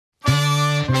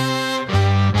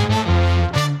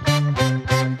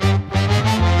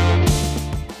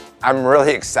I'm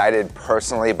really excited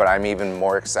personally, but I'm even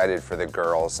more excited for the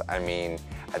girls. I mean,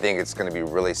 I think it's going to be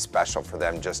really special for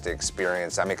them just to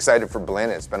experience. I'm excited for Blinn.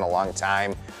 It's been a long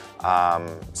time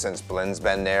since Blinn's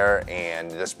been there, and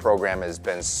this program has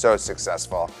been so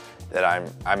successful that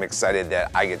I'm excited that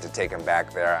I get to take them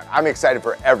back there. I'm excited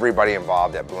for everybody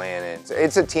involved at Blinn.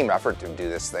 It's a team effort to do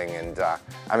this thing, and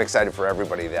I'm excited for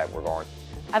everybody that we're going.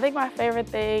 I think my favorite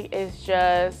thing is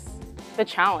just the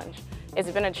challenge. It's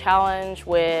been a challenge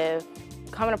with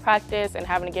coming to practice and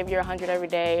having to give your 100 every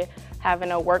day, having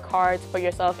to work hard to put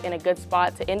yourself in a good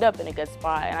spot to end up in a good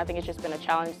spot. And I think it's just been a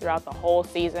challenge throughout the whole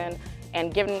season.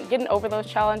 And getting over those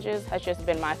challenges has just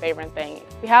been my favorite thing.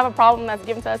 We have a problem that's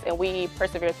given to us and we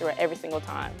persevere through it every single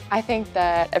time. I think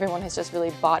that everyone has just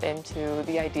really bought into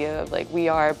the idea of like, we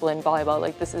are Blinn Volleyball,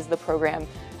 like this is the program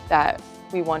that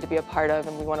we want to be a part of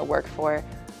and we want to work for.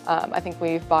 I think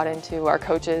we've bought into our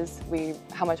coaches,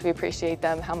 how much we appreciate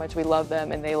them, how much we love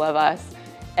them and they love us,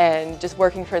 and just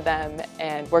working for them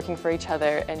and working for each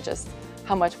other and just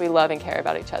how much we love and care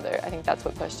about each other. I think that's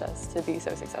what pushed us to be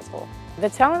so successful. The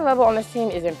talent level on this team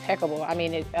is impeccable. I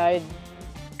mean,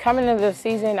 coming into the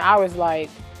season, I was like,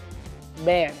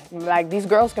 man, like these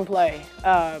girls can play.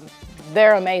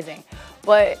 They're amazing.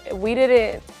 But we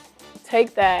didn't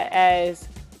take that as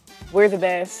we're the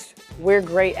best, we're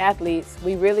great athletes.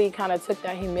 We really kind of took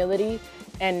that humility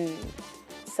and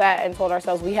sat and told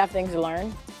ourselves we have things to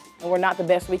learn and we're not the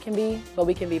best we can be, but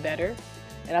we can be better.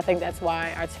 And I think that's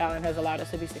why our talent has allowed us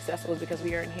to be successful, is because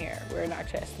we are in here. We're in our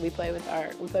chest. We play with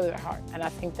our heart. And I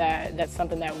think that that's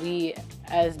something that we,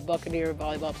 as Buccaneer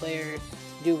volleyball players,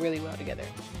 do really well together.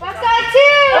 Backside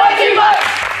two!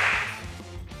 1, 2,